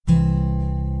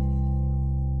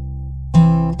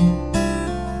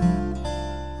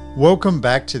Welcome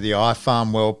back to the I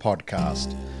Farm Well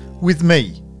podcast with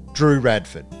me, Drew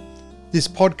Radford. This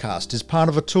podcast is part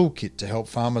of a toolkit to help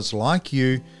farmers like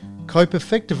you cope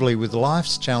effectively with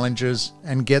life's challenges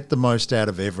and get the most out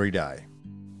of every day.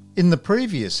 In the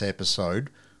previous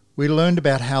episode, we learned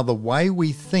about how the way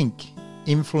we think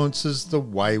influences the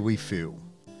way we feel,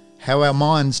 how our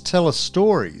minds tell us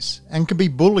stories and can be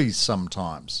bullies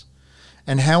sometimes,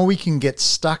 and how we can get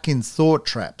stuck in thought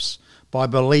traps by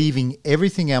believing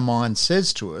everything our mind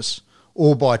says to us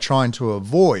or by trying to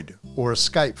avoid or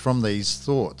escape from these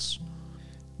thoughts.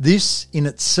 This in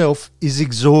itself is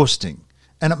exhausting,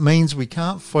 and it means we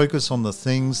can't focus on the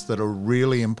things that are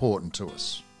really important to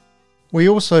us. We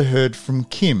also heard from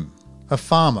Kim, a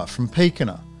farmer from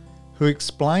Pekina, who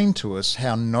explained to us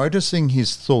how noticing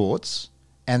his thoughts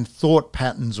and thought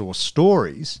patterns or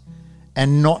stories,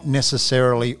 and not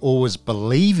necessarily always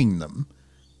believing them,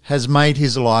 has made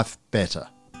his life better.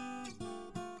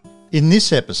 In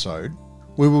this episode,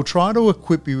 we will try to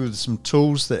equip you with some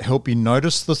tools that help you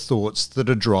notice the thoughts that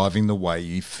are driving the way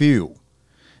you feel,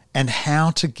 and how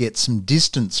to get some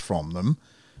distance from them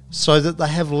so that they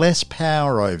have less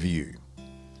power over you.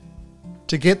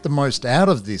 To get the most out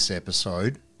of this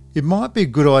episode, it might be a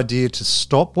good idea to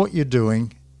stop what you're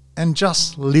doing and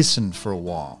just listen for a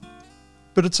while.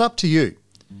 But it's up to you.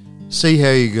 See how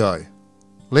you go.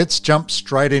 Let's jump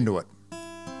straight into it.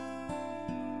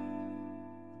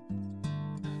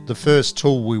 The first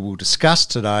tool we will discuss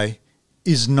today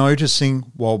is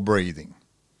noticing while breathing.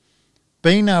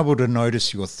 Being able to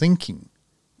notice your thinking,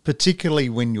 particularly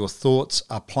when your thoughts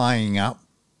are playing up,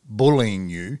 bullying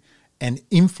you, and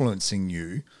influencing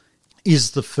you,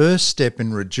 is the first step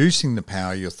in reducing the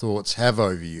power your thoughts have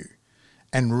over you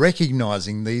and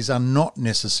recognising these are not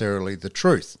necessarily the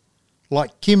truth,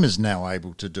 like Kim is now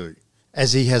able to do,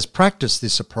 as he has practiced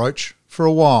this approach for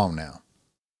a while now.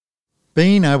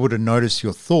 Being able to notice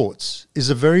your thoughts is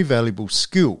a very valuable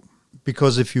skill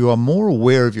because if you are more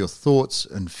aware of your thoughts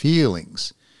and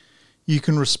feelings, you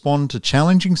can respond to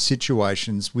challenging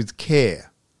situations with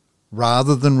care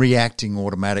rather than reacting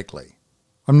automatically.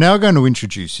 I'm now going to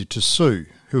introduce you to Sue,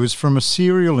 who is from a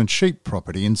cereal and sheep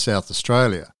property in South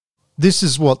Australia. This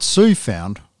is what Sue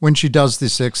found when she does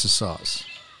this exercise.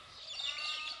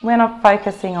 When I'm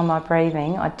focusing on my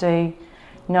breathing, I do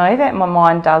know that my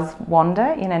mind does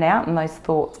wander in and out and those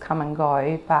thoughts come and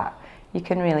go, but you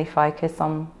can really focus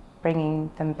on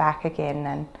bringing them back again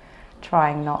and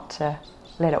trying not to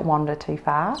let it wander too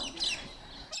far.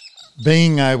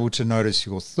 Being able to notice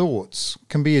your thoughts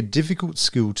can be a difficult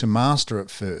skill to master at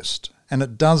first, and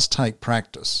it does take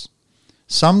practice.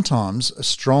 Sometimes a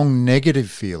strong negative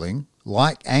feeling,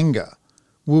 like anger,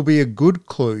 will be a good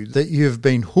clue that you have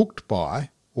been hooked by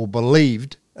or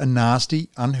believed a nasty,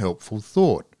 unhelpful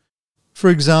thought. For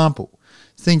example,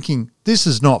 thinking, "This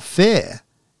is not fair,"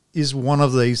 is one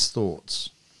of these thoughts.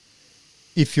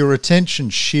 If your attention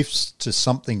shifts to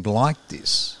something like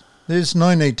this, there's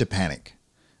no need to panic.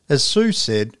 As Sue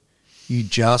said, you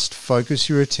just focus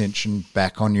your attention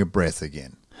back on your breath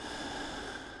again.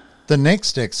 The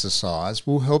next exercise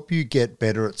will help you get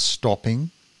better at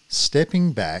stopping,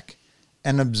 stepping back,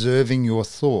 and observing your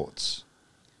thoughts.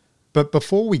 But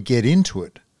before we get into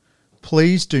it,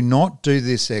 please do not do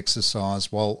this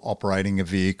exercise while operating a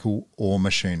vehicle or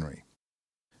machinery.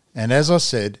 And as I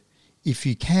said, if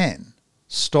you can,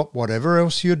 stop whatever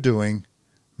else you're doing,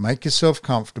 make yourself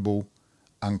comfortable,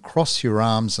 uncross your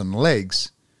arms and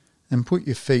legs, and put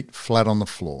your feet flat on the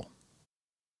floor.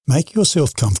 Make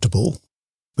yourself comfortable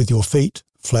with your feet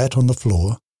flat on the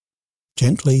floor.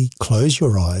 Gently close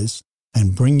your eyes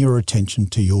and bring your attention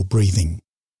to your breathing.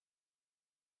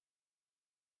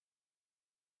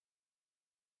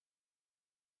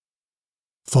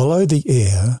 Follow the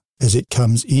air as it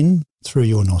comes in through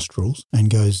your nostrils and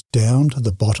goes down to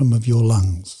the bottom of your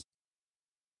lungs.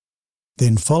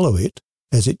 Then follow it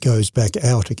as it goes back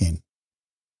out again.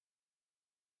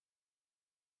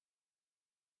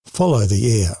 Follow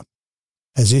the air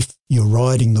as if you're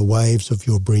riding the waves of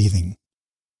your breathing.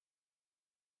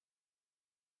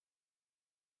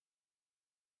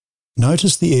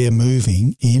 Notice the air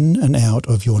moving in and out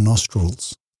of your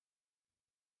nostrils.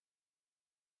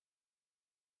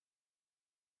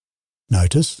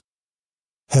 Notice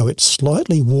how it's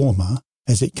slightly warmer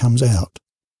as it comes out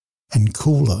and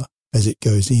cooler as it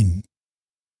goes in.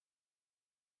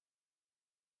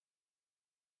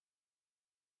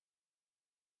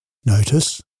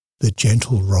 Notice the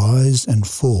gentle rise and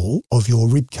fall of your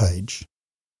rib cage.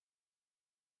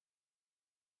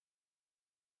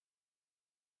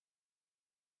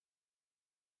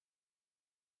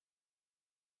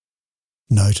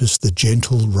 Notice the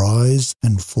gentle rise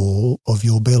and fall of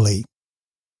your belly.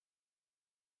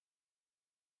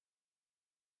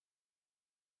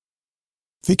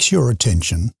 Fix your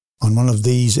attention on one of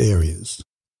these areas,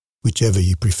 whichever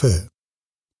you prefer.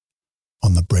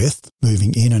 On the breath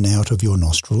moving in and out of your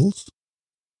nostrils,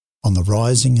 on the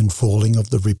rising and falling of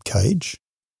the rib cage,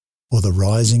 or the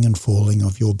rising and falling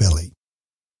of your belly.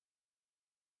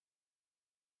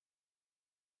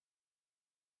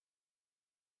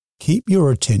 Keep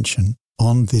your attention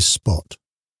on this spot,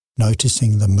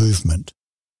 noticing the movement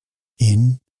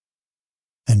in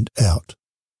and out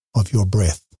of your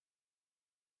breath.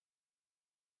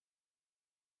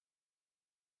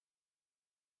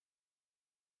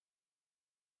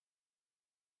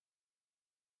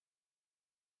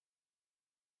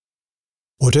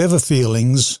 Whatever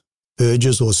feelings,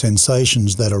 urges or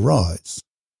sensations that arise,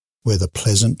 whether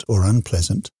pleasant or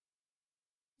unpleasant,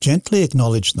 gently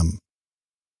acknowledge them,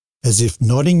 as if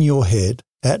nodding your head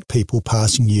at people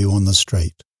passing you on the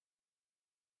street.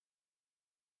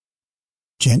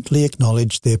 Gently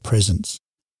acknowledge their presence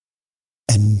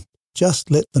and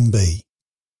just let them be.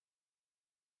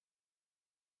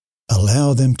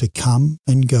 Allow them to come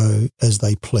and go as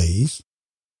they please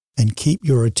and keep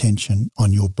your attention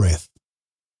on your breath.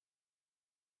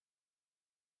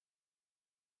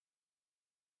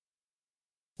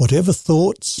 Whatever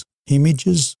thoughts,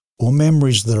 images or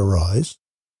memories that arise,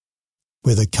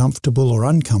 whether comfortable or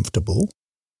uncomfortable,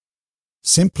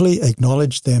 simply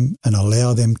acknowledge them and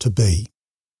allow them to be.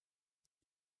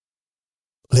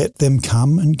 Let them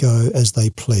come and go as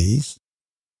they please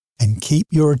and keep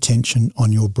your attention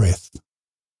on your breath.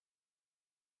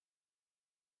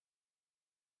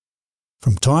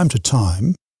 From time to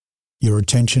time, your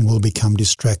attention will become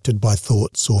distracted by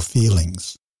thoughts or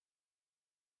feelings.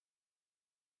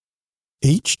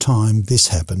 Each time this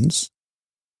happens,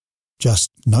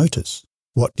 just notice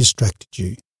what distracted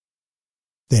you.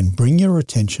 Then bring your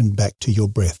attention back to your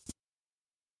breath.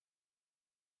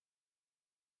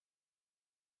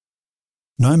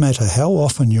 No matter how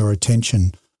often your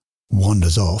attention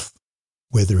wanders off,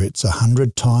 whether it's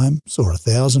 100 times or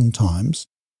 1,000 times,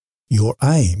 your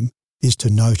aim is to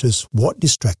notice what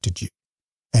distracted you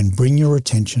and bring your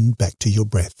attention back to your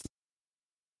breath.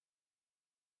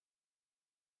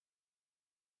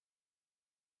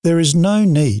 There is no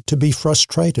need to be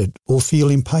frustrated or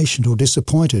feel impatient or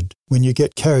disappointed when you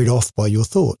get carried off by your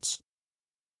thoughts.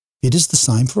 It is the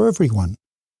same for everyone.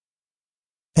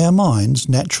 Our minds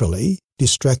naturally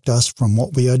distract us from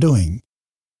what we are doing.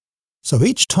 So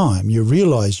each time you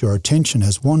realize your attention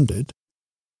has wandered,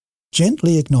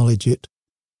 gently acknowledge it,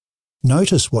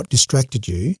 notice what distracted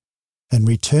you, and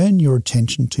return your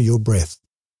attention to your breath.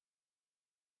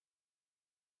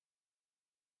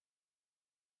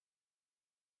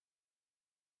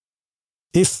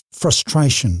 If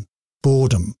frustration,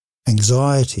 boredom,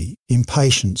 anxiety,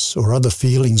 impatience, or other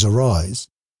feelings arise,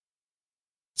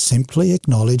 simply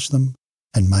acknowledge them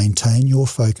and maintain your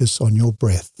focus on your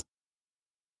breath.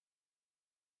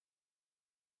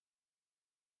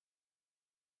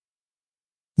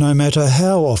 No matter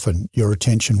how often your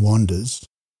attention wanders,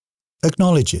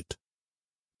 acknowledge it.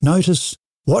 Notice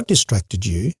what distracted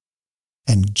you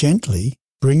and gently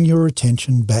bring your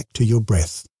attention back to your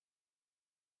breath.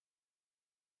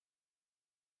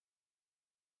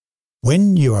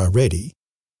 When you are ready,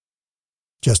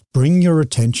 just bring your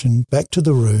attention back to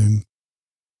the room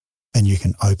and you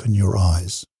can open your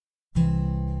eyes.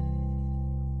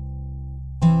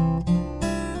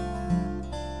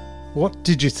 What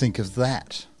did you think of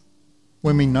that?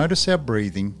 When we notice our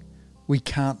breathing, we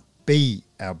can't be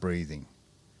our breathing.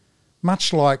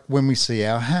 Much like when we see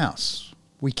our house,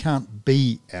 we can't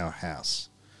be our house.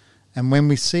 And when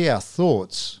we see our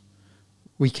thoughts,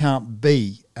 we can't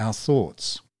be our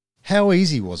thoughts. How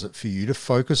easy was it for you to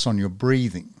focus on your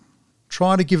breathing?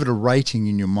 Try to give it a rating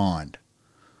in your mind.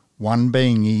 1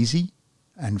 being easy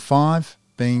and 5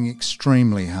 being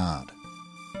extremely hard.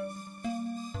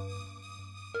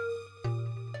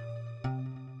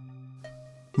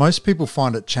 Most people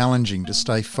find it challenging to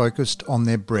stay focused on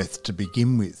their breath to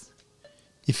begin with.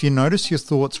 If you notice your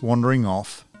thoughts wandering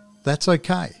off, that's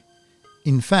okay.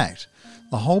 In fact,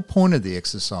 the whole point of the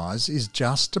exercise is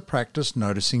just to practice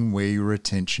noticing where your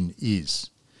attention is.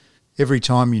 Every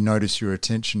time you notice your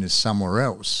attention is somewhere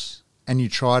else and you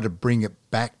try to bring it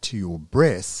back to your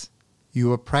breath,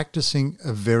 you are practicing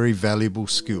a very valuable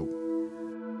skill.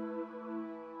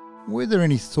 Were there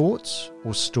any thoughts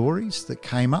or stories that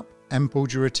came up and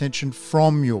pulled your attention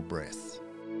from your breath?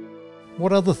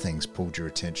 What other things pulled your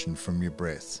attention from your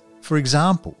breath? For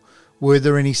example, were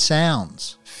there any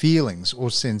sounds, feelings,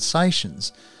 or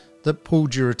sensations that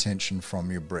pulled your attention from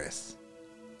your breath?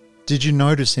 Did you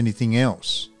notice anything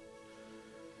else?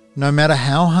 No matter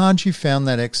how hard you found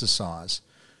that exercise,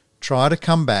 try to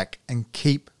come back and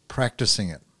keep practicing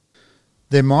it.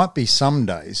 There might be some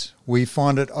days where you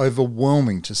find it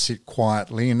overwhelming to sit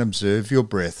quietly and observe your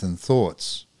breath and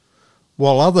thoughts,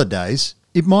 while other days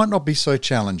it might not be so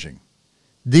challenging.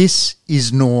 This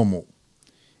is normal.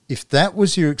 If that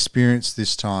was your experience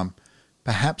this time,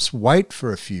 perhaps wait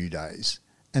for a few days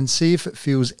and see if it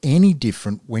feels any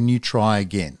different when you try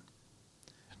again.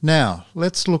 Now,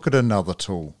 let's look at another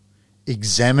tool,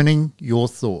 examining your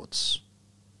thoughts.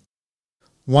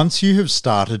 Once you have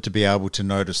started to be able to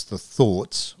notice the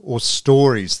thoughts or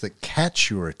stories that catch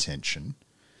your attention,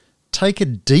 take a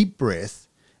deep breath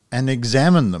and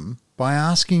examine them by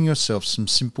asking yourself some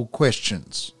simple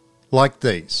questions, like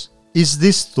these. Is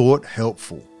this thought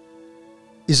helpful?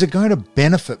 Is it going to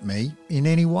benefit me in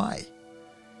any way?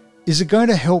 Is it going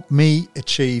to help me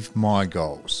achieve my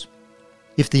goals?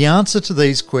 If the answer to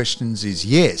these questions is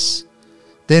yes,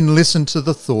 then listen to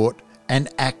the thought and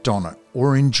act on it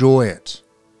or enjoy it.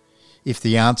 If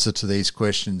the answer to these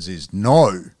questions is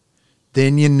no,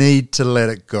 then you need to let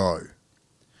it go.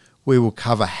 We will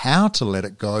cover how to let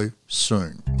it go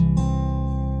soon.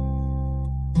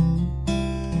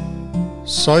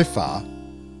 So far,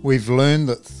 we've learned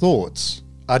that thoughts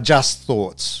are just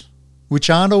thoughts, which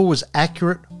aren't always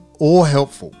accurate or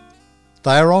helpful.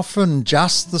 They are often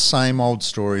just the same old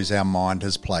stories our mind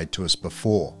has played to us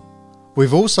before.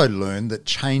 We've also learned that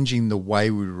changing the way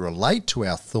we relate to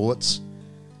our thoughts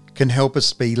can help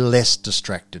us be less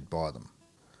distracted by them.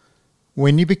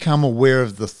 When you become aware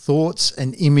of the thoughts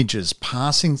and images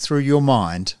passing through your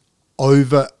mind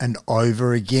over and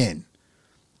over again,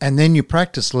 and then you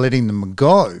practice letting them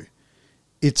go,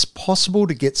 it's possible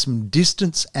to get some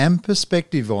distance and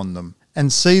perspective on them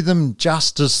and see them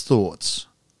just as thoughts,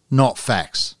 not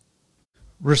facts.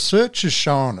 Research has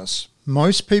shown us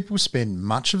most people spend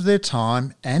much of their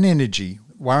time and energy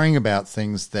worrying about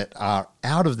things that are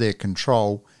out of their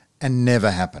control and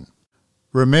never happen.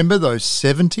 Remember those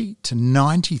 70 to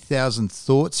 90,000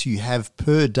 thoughts you have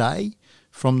per day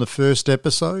from the first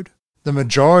episode? The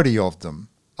majority of them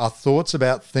are thoughts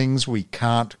about things we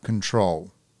can't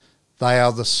control. They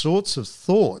are the sorts of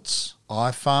thoughts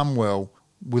iFarmWell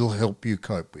will help you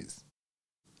cope with.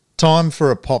 Time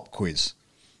for a pop quiz.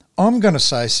 I'm going to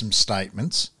say some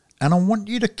statements and I want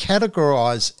you to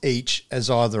categorise each as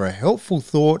either a helpful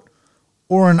thought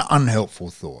or an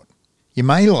unhelpful thought. You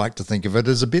may like to think of it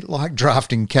as a bit like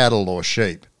drafting cattle or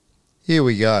sheep. Here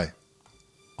we go.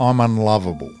 I'm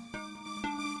unlovable.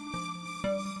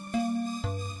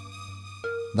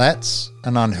 That's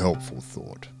an unhelpful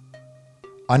thought.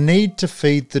 I need to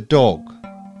feed the dog.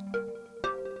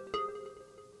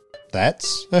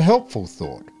 That's a helpful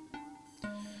thought.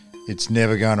 It's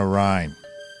never going to rain.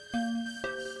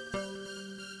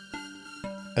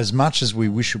 As much as we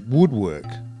wish it would work,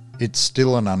 it's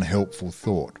still an unhelpful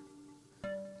thought.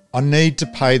 I need to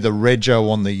pay the rego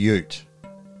on the ute.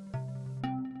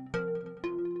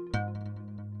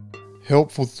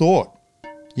 Helpful thought.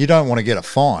 You don't want to get a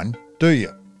fine, do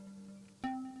you?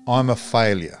 I'm a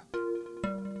failure.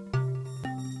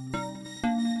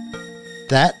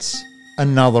 That's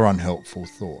another unhelpful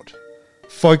thought.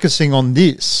 Focusing on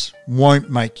this won't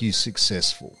make you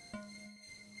successful.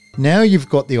 Now you've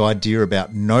got the idea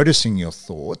about noticing your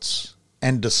thoughts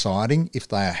and deciding if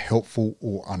they are helpful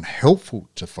or unhelpful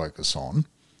to focus on,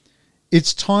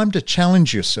 it's time to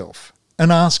challenge yourself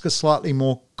and ask a slightly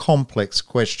more complex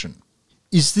question.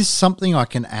 Is this something I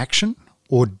can action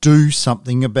or do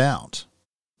something about?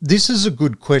 This is a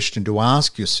good question to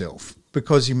ask yourself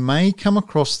because you may come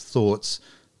across thoughts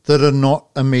that are not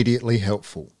immediately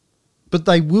helpful, but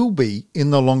they will be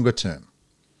in the longer term.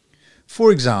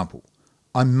 For example,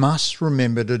 I must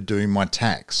remember to do my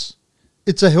tax.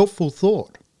 It's a helpful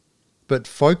thought, but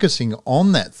focusing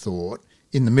on that thought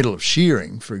in the middle of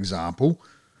shearing, for example,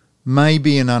 may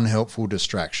be an unhelpful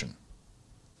distraction.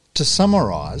 To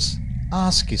summarise,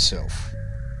 ask yourself,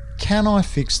 can I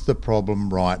fix the problem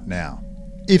right now?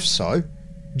 If so,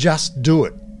 just do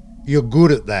it. You're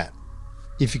good at that.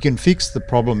 If you can fix the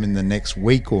problem in the next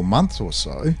week or month or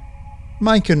so,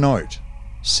 make a note,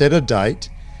 set a date,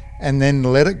 and then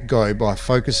let it go by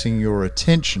focusing your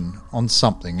attention on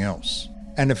something else.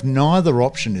 And if neither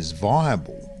option is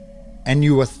viable, and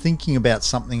you are thinking about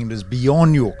something that is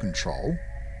beyond your control,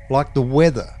 like the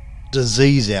weather,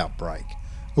 disease outbreak,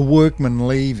 a workman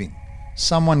leaving,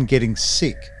 someone getting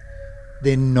sick,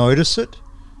 then notice it,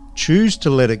 choose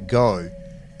to let it go,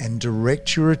 and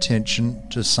direct your attention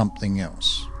to something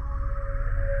else.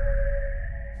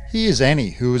 Here's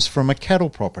Annie, who is from a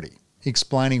cattle property,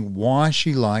 explaining why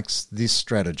she likes this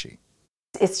strategy.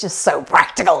 It's just so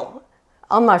practical.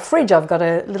 On my fridge, I've got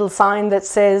a little sign that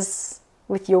says,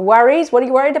 with your worries, what are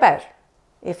you worried about?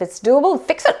 If it's doable,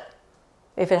 fix it.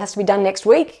 If it has to be done next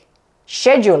week,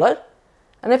 schedule it.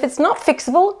 And if it's not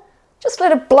fixable, just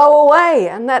let it blow away.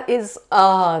 And that is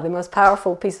the most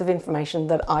powerful piece of information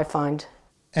that I find.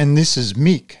 And this is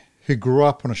Mick, who grew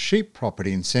up on a sheep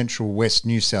property in central West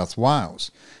New South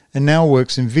Wales and now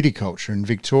works in viticulture in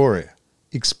Victoria,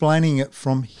 explaining it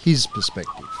from his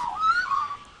perspective.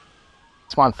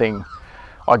 It's one thing,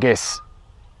 I guess,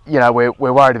 we're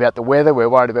worried about the weather, we're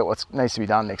worried about what needs to be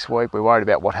done next week, we're worried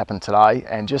about what happened today,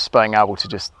 and just being able to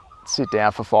just sit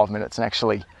down for 5 minutes and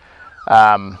actually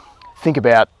think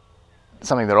about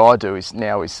something that I do is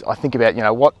I think about,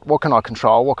 what can I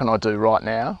control, what can I do right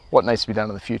now, what needs to be done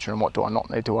in the future, and what do I not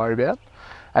need to worry about.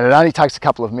 And it only takes a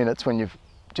couple of minutes when you're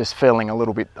just feeling a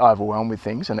little bit overwhelmed with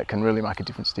things, and it can really make a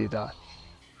difference to your day.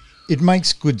 It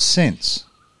makes good sense,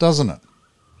 doesn't it?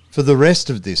 For the rest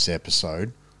of this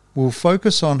episode, we'll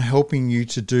focus on helping you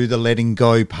to do the letting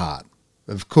go part.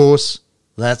 Of course,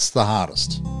 that's the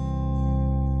hardest.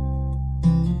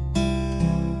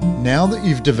 Now that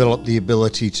you've developed the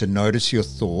ability to notice your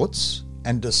thoughts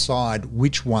and decide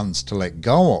which ones to let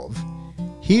go of,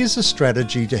 here's a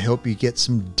strategy to help you get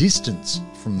some distance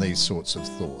from these sorts of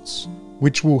thoughts,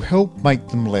 which will help make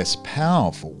them less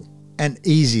powerful and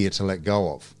easier to let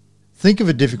go of. Think of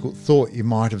a difficult thought you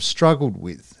might have struggled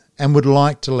with and would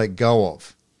like to let go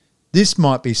of. This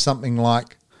might be something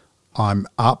like, I'm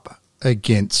up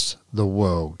against the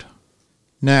world.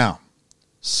 Now,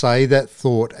 say that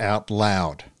thought out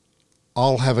loud.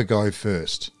 I'll have a go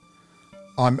first.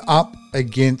 I'm up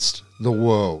against the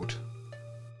world.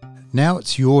 Now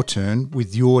it's your turn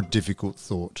with your difficult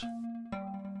thought.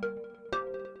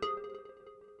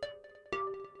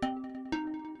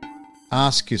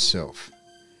 Ask yourself,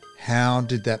 how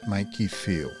did that make you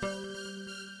feel?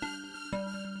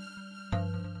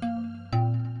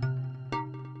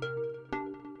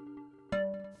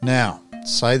 Now,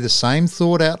 say the same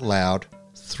thought out loud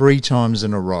 3 times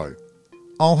in a row.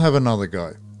 I'll have another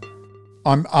go.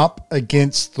 I'm up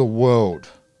against the world.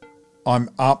 I'm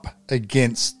up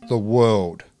against the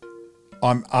world.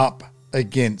 I'm up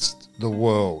against the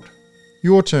world.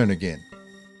 Your turn again.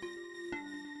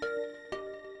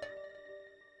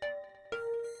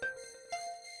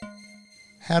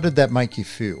 How did that make you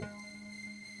feel?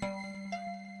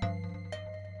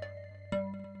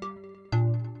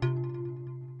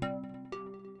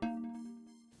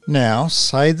 Now,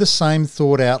 say the same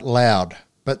thought out loud,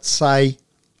 but say,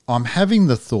 I'm having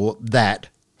the thought that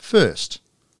first.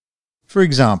 For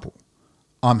example,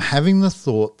 I'm having the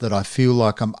thought that I feel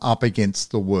like I'm up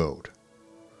against the world.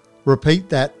 Repeat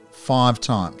that 5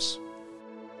 times.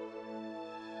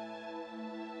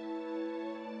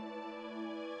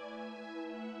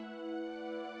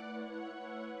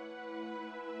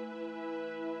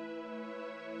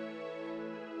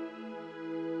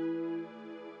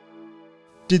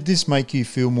 Did this make you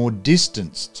feel more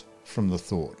distanced from the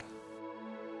thought?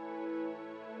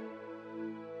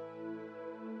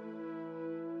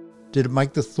 Did it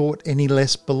make the thought any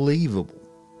less believable?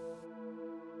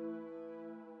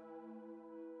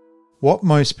 What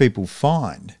most people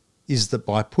find is that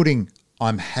by putting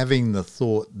I'm having the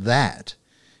thought that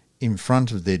in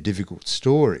front of their difficult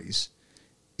stories,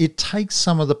 it takes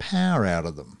some of the power out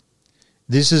of them.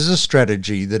 This is a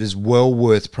strategy that is well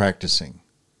worth practicing.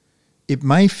 It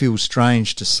may feel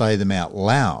strange to say them out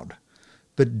loud,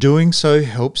 but doing so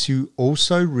helps you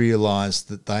also realise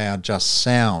that they are just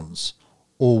sounds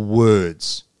or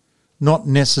words, not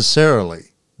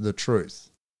necessarily the truth.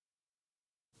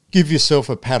 Give yourself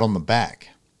a pat on the back.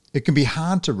 It can be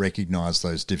hard to recognise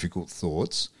those difficult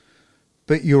thoughts,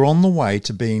 but you're on the way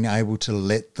to being able to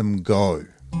let them go.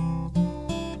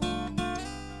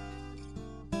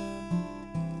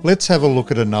 Let's have a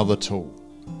look at another tool.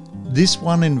 This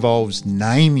one involves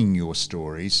naming your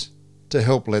stories to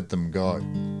help let them go.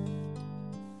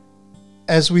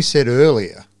 As we said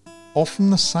earlier, often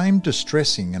the same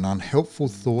distressing and unhelpful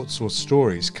thoughts or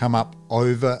stories come up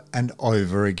over and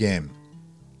over again.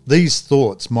 These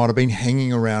thoughts might have been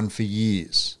hanging around for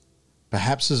years,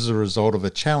 perhaps as a result of a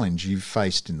challenge you've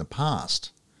faced in the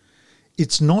past.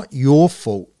 It's not your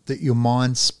fault that your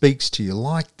mind speaks to you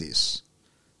like this.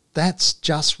 That's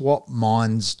just what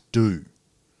minds do.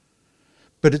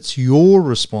 But it's your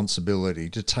responsibility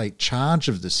to take charge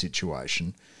of the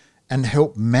situation and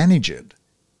help manage it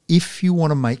if you want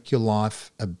to make your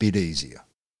life a bit easier.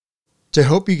 To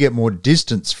help you get more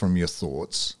distance from your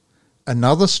thoughts,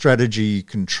 another strategy you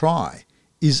can try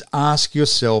is ask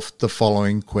yourself the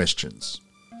following questions.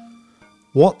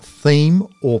 What theme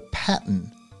or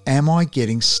pattern am I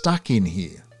getting stuck in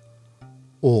here?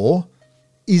 Or,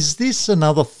 is this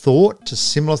another thought to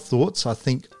similar thoughts I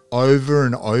think over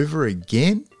and over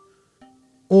again?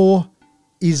 Or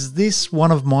is this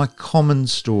one of my common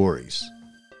stories?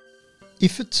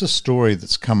 If it's a story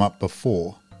that's come up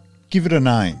before, give it a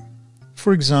name.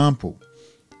 For example,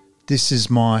 this is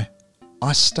my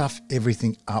I stuff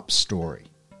everything up story.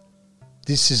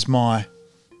 This is my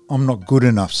I'm not good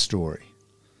enough story.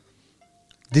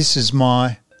 This is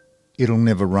my it'll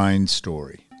never rain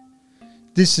story.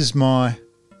 This is my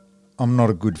I'm not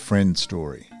a good friend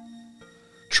story.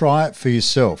 Try it for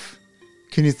yourself.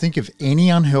 Can you think of any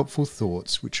unhelpful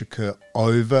thoughts which occur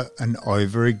over and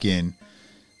over again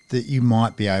that you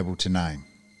might be able to name?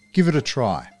 Give it a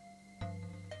try.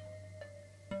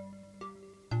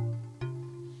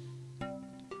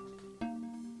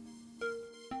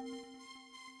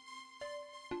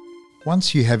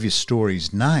 Once you have your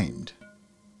stories named,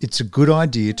 it's a good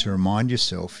idea to remind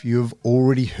yourself you have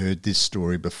already heard this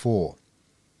story before.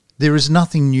 There is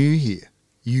nothing new here.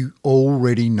 You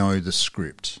already know the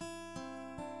script.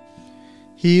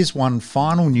 Here's one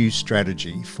final new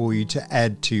strategy for you to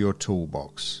add to your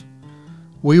toolbox.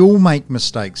 We all make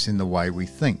mistakes in the way we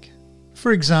think.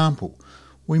 For example,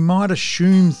 we might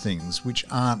assume things which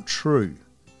aren't true,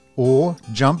 or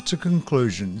jump to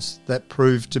conclusions that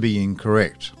prove to be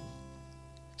incorrect.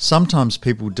 Sometimes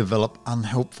people develop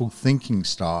unhelpful thinking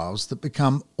styles that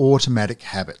become automatic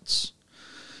habits.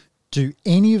 Do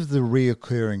any of the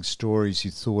reoccurring stories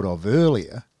you thought of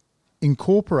earlier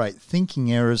incorporate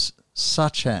thinking errors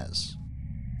such as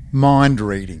mind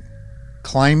reading,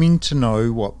 claiming to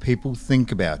know what people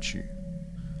think about you,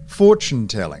 fortune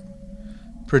telling,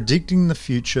 predicting the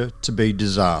future to be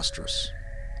disastrous,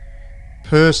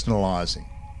 personalising,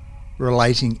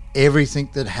 relating everything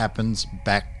that happens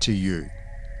back to you,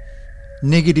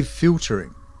 negative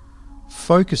filtering,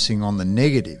 focusing on the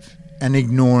negative and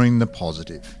ignoring the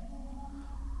positive,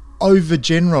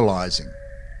 overgeneralising,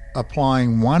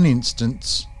 applying one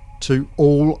instance to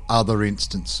all other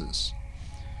instances,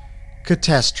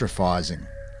 catastrophising,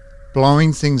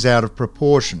 blowing things out of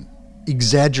proportion,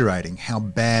 exaggerating how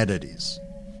bad it is,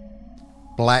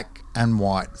 black and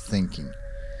white thinking,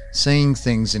 seeing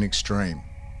things in extreme,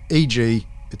 e.g.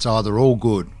 it's either all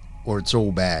good or it's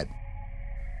all bad.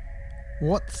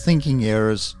 What thinking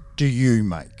errors do you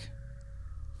make?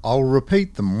 I'll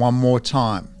repeat them one more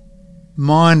time.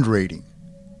 Mind reading,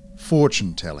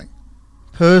 fortune telling,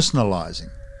 personalising,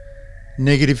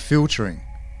 negative filtering,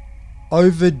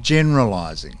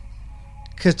 overgeneralising,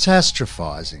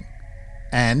 catastrophising,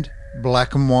 and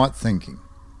black and white thinking.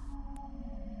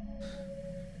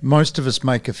 Most of us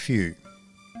make a few.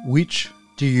 Which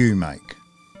do you make?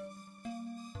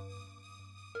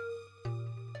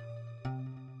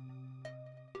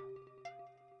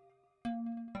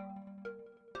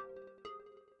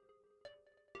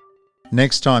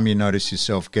 Next time you notice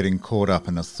yourself getting caught up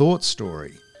in a thought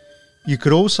story, you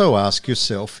could also ask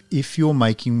yourself if you're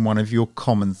making one of your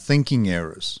common thinking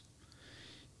errors.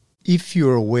 If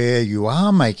you're aware you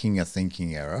are making a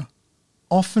thinking error,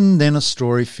 often then a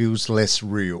story feels less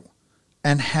real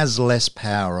and has less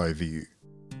power over you.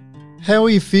 How are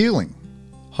you feeling?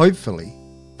 Hopefully,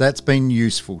 that's been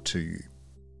useful to you.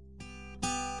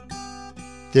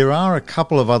 There are a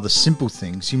couple of other simple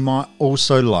things you might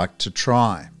also like to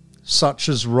try, such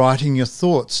as writing your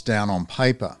thoughts down on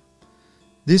paper.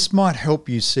 This might help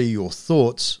you see your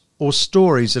thoughts or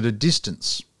stories at a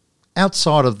distance,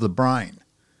 outside of the brain,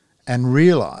 and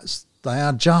realise they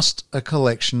are just a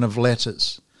collection of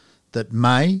letters that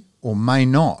may or may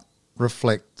not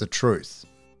reflect the truth.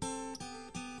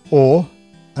 Or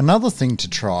another thing to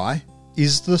try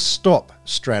is the STOP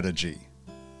strategy.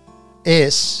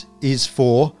 S is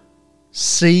for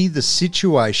see the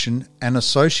situation and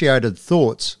associated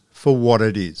thoughts for what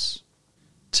it is.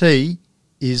 T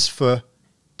is for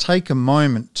take a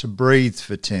moment to breathe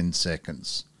for 10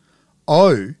 seconds.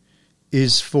 O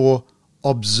is for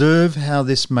observe how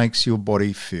this makes your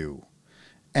body feel.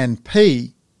 And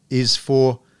P is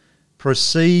for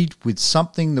proceed with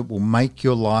something that will make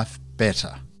your life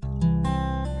better.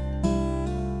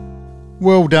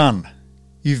 Well done.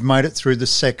 You've made it through the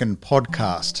second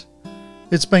podcast.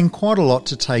 It's been quite a lot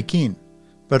to take in,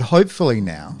 but hopefully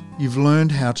now you've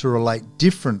learned how to relate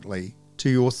differently to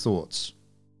your thoughts.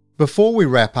 Before we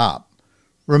wrap up,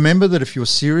 remember that if you're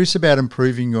serious about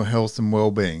improving your health and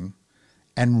well-being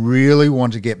and really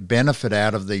want to get benefit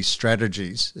out of these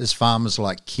strategies, as farmers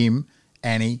like Kim,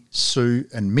 Annie, Sue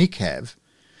and Mick have,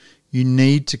 you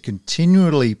need to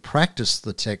continually practice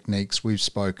the techniques we've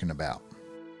spoken about.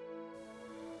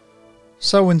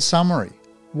 So in summary,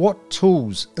 what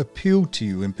tools appeal to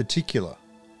you in particular?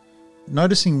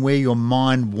 Noticing where your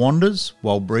mind wanders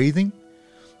while breathing,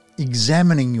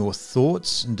 examining your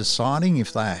thoughts and deciding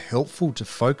if they are helpful to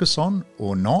focus on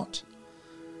or not,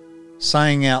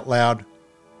 saying out loud,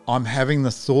 I'm having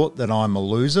the thought that I'm a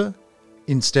loser,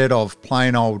 instead of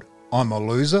plain old, I'm a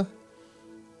loser,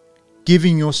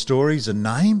 giving your stories a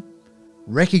name,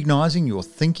 recognising your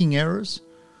thinking errors,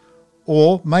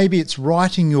 or maybe it's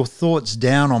writing your thoughts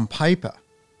down on paper,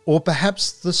 or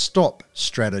perhaps the stop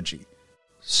strategy.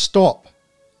 Stop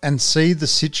and see the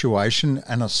situation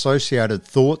and associated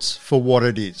thoughts for what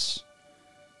it is.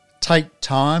 Take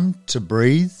time to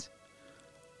breathe,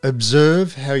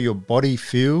 observe how your body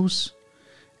feels,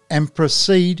 and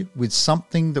proceed with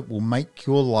something that will make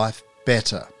your life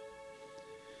better.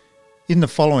 In the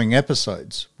following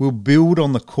episodes, we'll build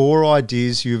on the core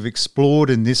ideas you have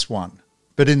explored in this one,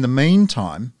 but in the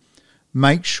meantime,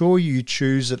 make sure you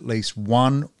choose at least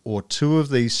one or two of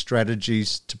these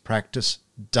strategies to practice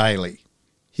daily.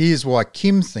 Here's why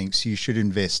Kim thinks you should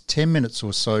invest 10 minutes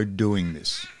or so doing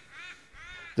this.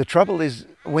 The trouble is,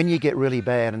 when you get really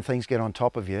bad and things get on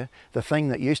top of you, the thing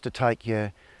that used to take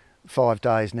you 5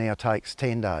 days now takes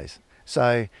 10 days.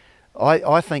 So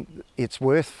I think it's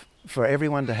worth for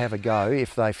everyone to have a go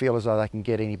if they feel as though they can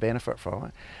get any benefit from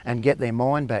it and get their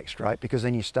mind back straight, because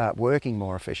then you start working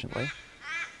more efficiently.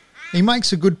 He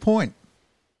makes a good point.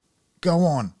 Go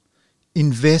on,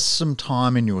 invest some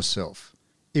time in yourself.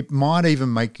 It might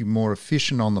even make you more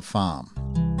efficient on the farm.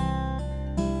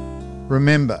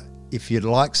 Remember, if you'd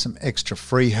like some extra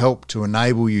free help to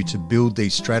enable you to build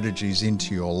these strategies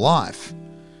into your life,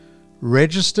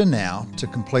 register now to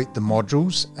complete the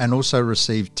modules and also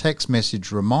receive text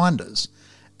message reminders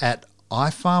at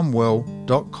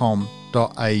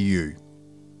ifarmwell.com.au.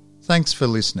 Thanks for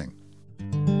listening.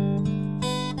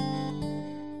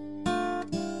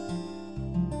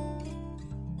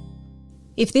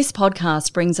 If this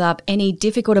podcast brings up any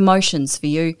difficult emotions for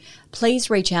you,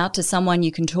 please reach out to someone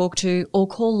you can talk to or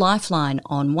call Lifeline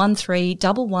on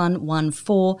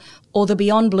 131114 or the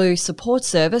Beyond Blue support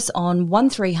service on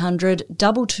 1300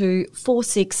 22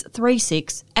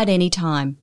 4636 at any time.